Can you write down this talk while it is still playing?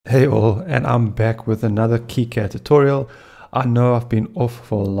Hey all, and I'm back with another KiCad tutorial. I know I've been off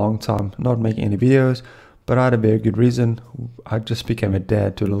for a long time, not making any videos, but I had a very good reason. I just became a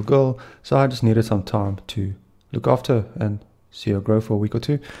dad to a little girl, so I just needed some time to look after and see her grow for a week or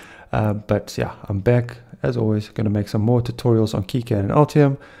two. But yeah, I'm back as always, going to make some more tutorials on KiCad and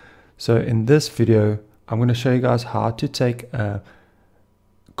Altium. So in this video, I'm going to show you guys how to take a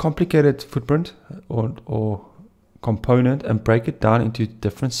complicated footprint or component and break it down into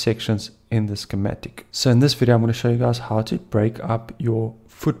different sections in the schematic. So in this video, I'm going to show you guys how to break up your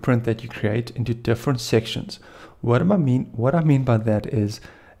footprint that you create into different sections. What I mean by that is,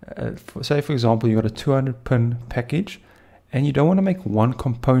 say for example, you got a 200 pin package and you don't want to make one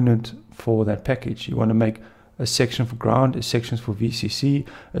component for that package. You want to make a section for ground, a section for VCC,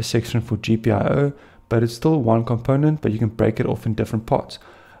 a section for GPIO, but it's still one component, but you can break it off in different parts.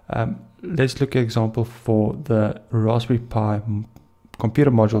 Let's look at an example for the Raspberry Pi computer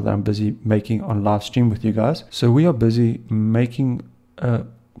module that I'm busy making on live stream with you guys. So we are busy making a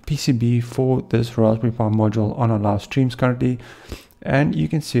PCB for this Raspberry Pi module on our live streams currently, and you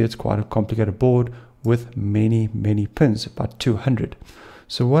can see it's quite a complicated board with many pins, about 200.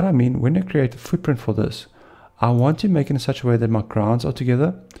 So what I mean, when I create a footprint for this, I want to make it in such a way that my grounds are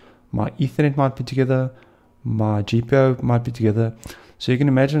together, my Ethernet might be together, my GPIO might be together. So you can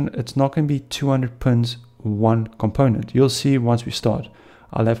imagine it's not going to be 200 pins, one component. You'll see once we start.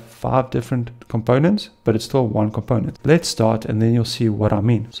 I'll have 5 different components, but it's still one component. Let's start and then you'll see what I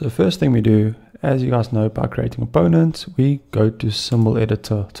mean. So first thing we do, as you guys know, by creating components, we go to symbol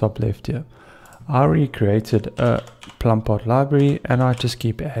editor, top left here. I already created a plumbpart library and I just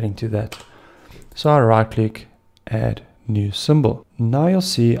keep adding to that. So I right click, add new symbol. Now you'll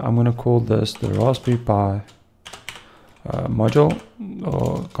see I'm going to call this the Raspberry Pi module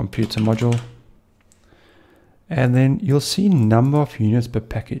or computer module, and then you'll see number of units per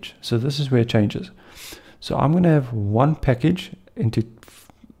package. So this is where it changes. So I'm going to have one package into,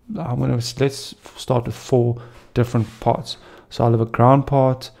 let's start with 4 different parts. So I'll have a ground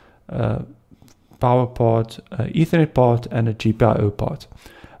part, power part, Ethernet part, and a GPIO part.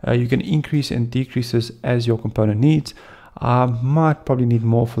 You can increase and decrease this as your component needs. I might probably need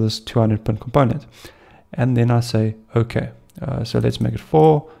more for this 200 pin component. And then I say okay. So let's make it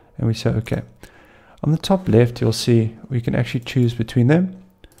 4 and we say okay. On the top left you'll see we can actually choose between them.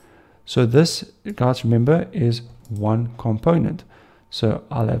 So this, guys, remember, is one component. So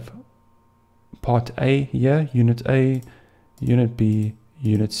I'll have part A here, unit A, unit B,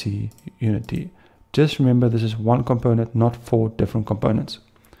 unit C, unit D. Just remember this is one component, not 4 different components.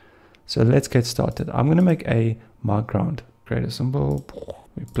 So let's get started. I'm going to make A my ground. Create a symbol,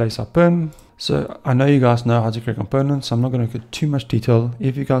 we place our pin. So I know you guys know how to create components, so I'm not going to go too much detail.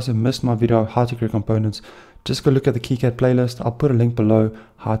 If you guys have missed my video how to create components, just go look at the KiCad playlist. I'll put a link below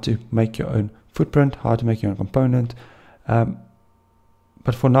how to make your own footprint, how to make your own component.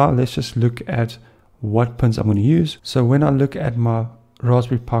 But for now, let's just look at what pins I'm going to use. So when I look at my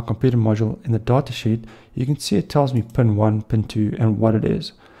Raspberry Pi computer module in the datasheet, you can see it tells me pin 1, pin 2, and what it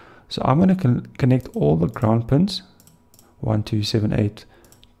is. So I'm going to connect all the ground pins, 1, 2, 7, 8,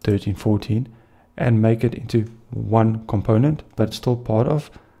 13, 14, and make it into one component, but it's still part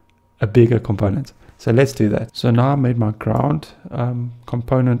of a bigger component. So let's do that. So now I made my ground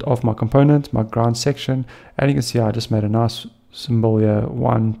component of my component, my ground section, and you can see I just made a nice symbol here,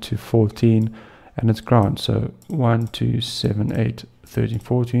 1 to 14, and it's ground. So 1, 2, 7, 8, 13,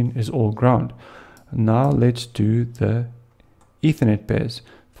 14 is all ground. Now let's do the Ethernet pairs.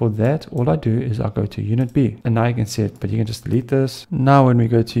 For that, all I do is I go to unit B, and now you can see it, but you can just delete this. Now when we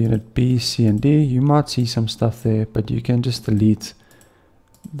go to unit B, C, and D, you might see some stuff there, but you can just delete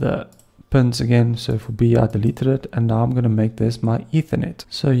the pins again. So for B, I deleted it, and now I'm going to make this my Ethernet.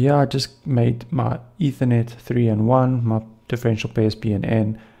 So yeah, I just made my Ethernet 3 and 1, my differential pairs B and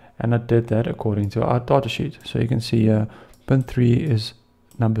N, and I did that according to our datasheet. So you can see pin 3 is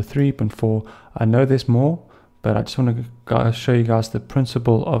number 3, pin 4. I know there's more, but I just want to show you guys the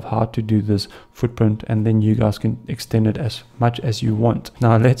principle of how to do this footprint, and then you guys can extend it as much as you want.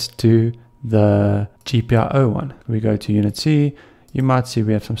 Now let's do the GPIO one. We go to unit C. You might see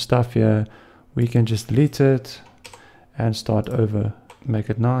we have some stuff here. We can just delete it and start over, make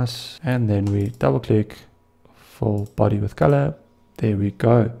it nice, and then we double click, full body with color. There we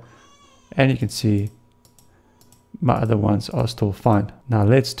go. And you can see my other ones are still fine. Now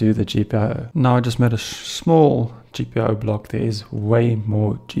let's do the GPIO. Now I just made a small GPIO block. There is way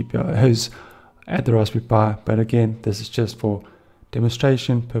more GPIOs at the Raspberry Pi, but again, this is just for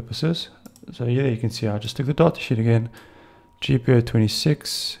demonstration purposes. So here you can see I just took the datasheet again. GPIO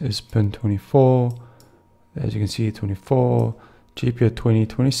 26 is pin 24. As you can see, 24, GPIO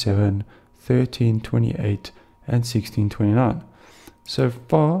 2027, 1328, and 1629. So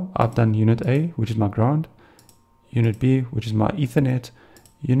far, I've done Unit A, which is my ground, Unit B, which is my Ethernet,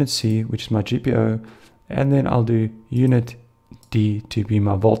 Unit C, which is my GPIO, and then I'll do Unit D to be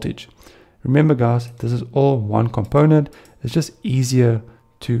my voltage. Remember guys, this is all one component. It's just easier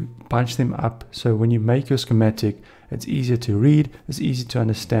to bunch them up, so when you make your schematic, it's easier to read, it's easy to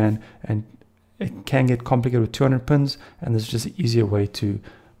understand, and it can get complicated with 200 pins, and there's just an easier way to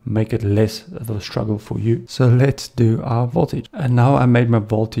make it less of a struggle for you. So let's do our voltage. And now I made my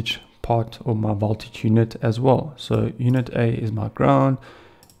voltage part, or my voltage unit as well. So Unit A is my ground,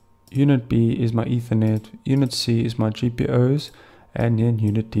 Unit B is my Ethernet, Unit C is my GPIOs, and then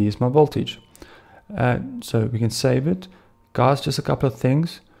Unit D is my voltage. So we can save it. Guys, just a couple of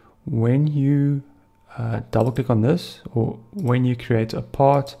things. When you double click on this, or when you create a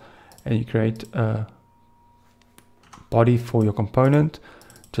part and you create a body for your component,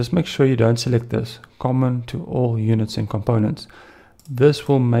 just make sure you don't select this, common to all units and components. This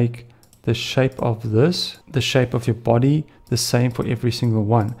will make the shape of this, the shape of your body, the same for every single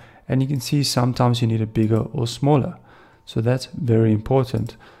one. And you can see sometimes you need a bigger or smaller. So that's very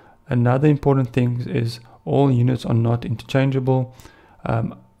important. Another important thing is all units are not interchangeable.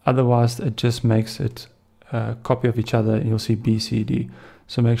 Otherwise, it just makes it a copy of each other, and you'll see B, C, D.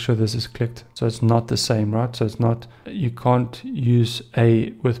 So make sure this is clicked. So it's not the same, right? So it's not, you can't use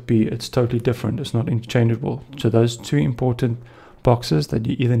A with B. It's totally different. It's not interchangeable. So those two important boxes that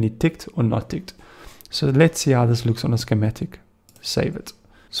you either need ticked or not ticked. So let's see how this looks on a schematic. Save it.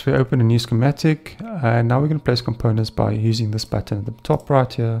 So we open a new schematic, and now we're going to place components by using this button at the top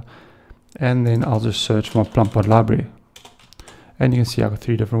right here. And then I'll just search for my PlumbPod library. And you can see I've got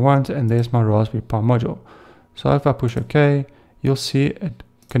 3 different ones, and there's my Raspberry Pi module. So if I push OK, you'll see it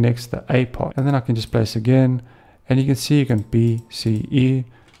connects the A part. And then I can just place again, and you can see you can B, C, E.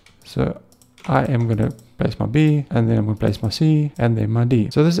 So I am going to place my B, and then I'm going to place my C, and then my D.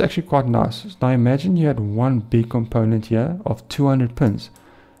 So this is actually quite nice. Now imagine you had one big component here of 200 pins.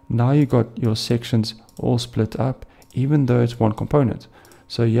 Now you got your sections all split up, even though it's one component.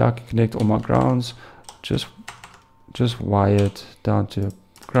 So yeah, I can connect all my grounds, just wire it down to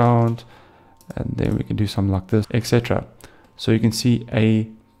ground, and then we can do something like this, etc. So you can see A,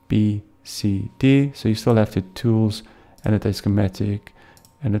 B, C, D. So you still have to tools, annotate schematic,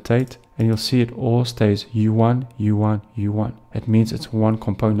 annotate, and you'll see it all stays U1, U1, U1. It means it's one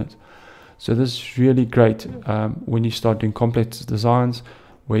component. So this is really great when you start doing complex designs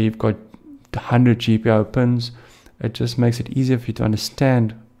where you've got 100 GPIO pins. It just makes it easier for you to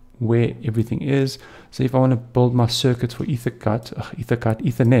understand where everything is. So if I want to build my circuits for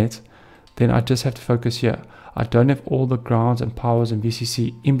Ethernet, then I just have to focus here. I don't have all the grounds and powers and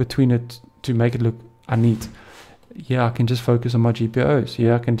VCC in between it to make it look neat. Yeah, I can just focus on my GPIOs.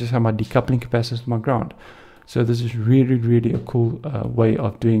 Yeah, I can just have my decoupling capacitors with my ground. So this is really, really a cool way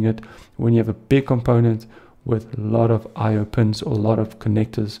of doing it when you have a big component with a lot of IO pins or a lot of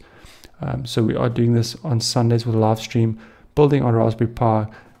connectors. So we are doing this on Sundays with a live stream, building on Raspberry Pi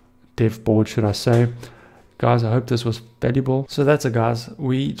dev board, should I say. Guys, I hope this was valuable. So that's it, guys.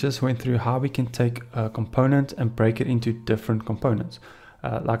 We just went through how we can take a component and break it into different components.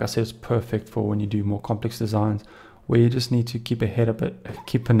 Like I said, it's perfect for when you do more complex designs where you just need to keep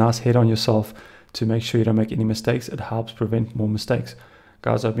a nice head on yourself to make sure you don't make any mistakes. It helps prevent more mistakes.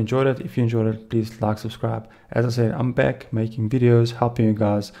 Guys, I hope you enjoyed it. If you enjoyed it, please like, subscribe. As I said, I'm back making videos, helping you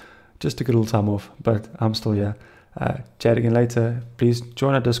guys. Just took a little time off, but I'm still here. Chat again later. Please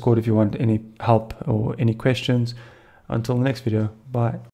join our Discord if you want any help or any questions. Until the next video, bye.